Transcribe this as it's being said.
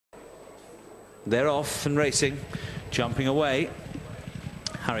they're off and racing, jumping away.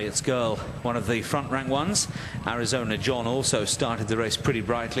 Harriet's Girl, one of the front-rank ones. Arizona John also started the race pretty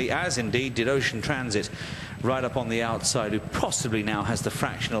brightly, as indeed did Ocean Transit, right up on the outside, who possibly now has the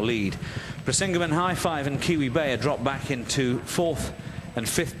fractional lead. Brisingamen High Five and Kiwi Bay are dropped back into 4th and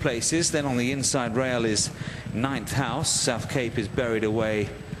 5th places. Then on the inside rail is 9th House. South Cape is buried away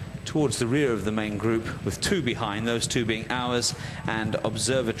towards the rear of the main group, with 2 behind, those 2 being Ours and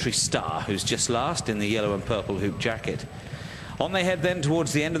Observatory Star, who's just last in the yellow and purple hoop jacket. On they head then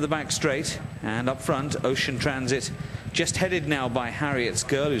towards the end of the back straight, and up front Ocean Transit, just headed now by Harriet's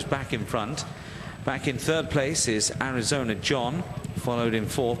Girl, who's back in front. Back in 3rd place is Arizona John, followed in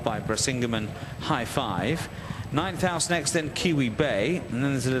 4th by Brisingamen High Five. 9th House next, then Kiwi Bay, and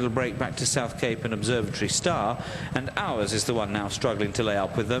then there's a little break back to South Cape and Observatory Star, and Ours is the one now struggling to lay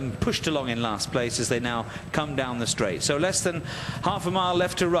up with them, pushed along in last place as they now come down the straight. So less than half a mile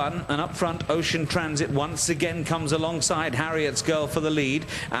left to run, and up front Ocean Transit once again comes alongside Harriet's Girl for the lead.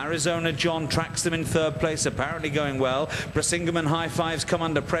 Arizona John tracks them in 3rd place, apparently going well. Brisingamen High Fives come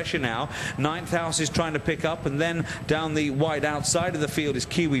under pressure now. 9th House is trying to pick up, and then down the wide outside of the field is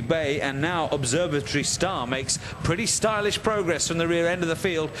Kiwi Bay, and now Observatory Star makes pretty stylish progress from the rear end of the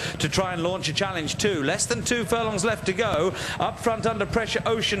field to try and launch a challenge too. Less than 2 furlongs left to go. Up front under pressure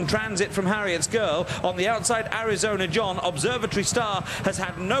Ocean Transit from Harriet's Girl. On the outside Arizona John. Observatory Star has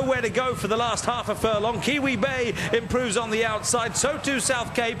had nowhere to go for the last half a furlong. Kiwi Bay improves on the outside, so too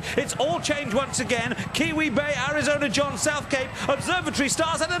South Cape. It's all changed once again. Kiwi Bay, Arizona John, South Cape. Observatory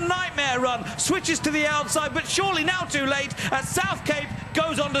Star's had a nightmare run, switches to the outside, but surely now too late as South Cape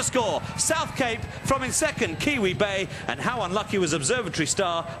goes on to score. South Cape from in 2nd, Kiwi Bay, and how unlucky was Observatory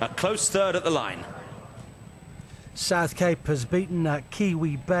Star, a close 3rd at the line. South Cape has beaten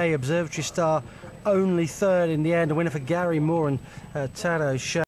Kiwi Bay. Observatory Star only 3rd in the end. A winner for Gary Moore and Tado Shea.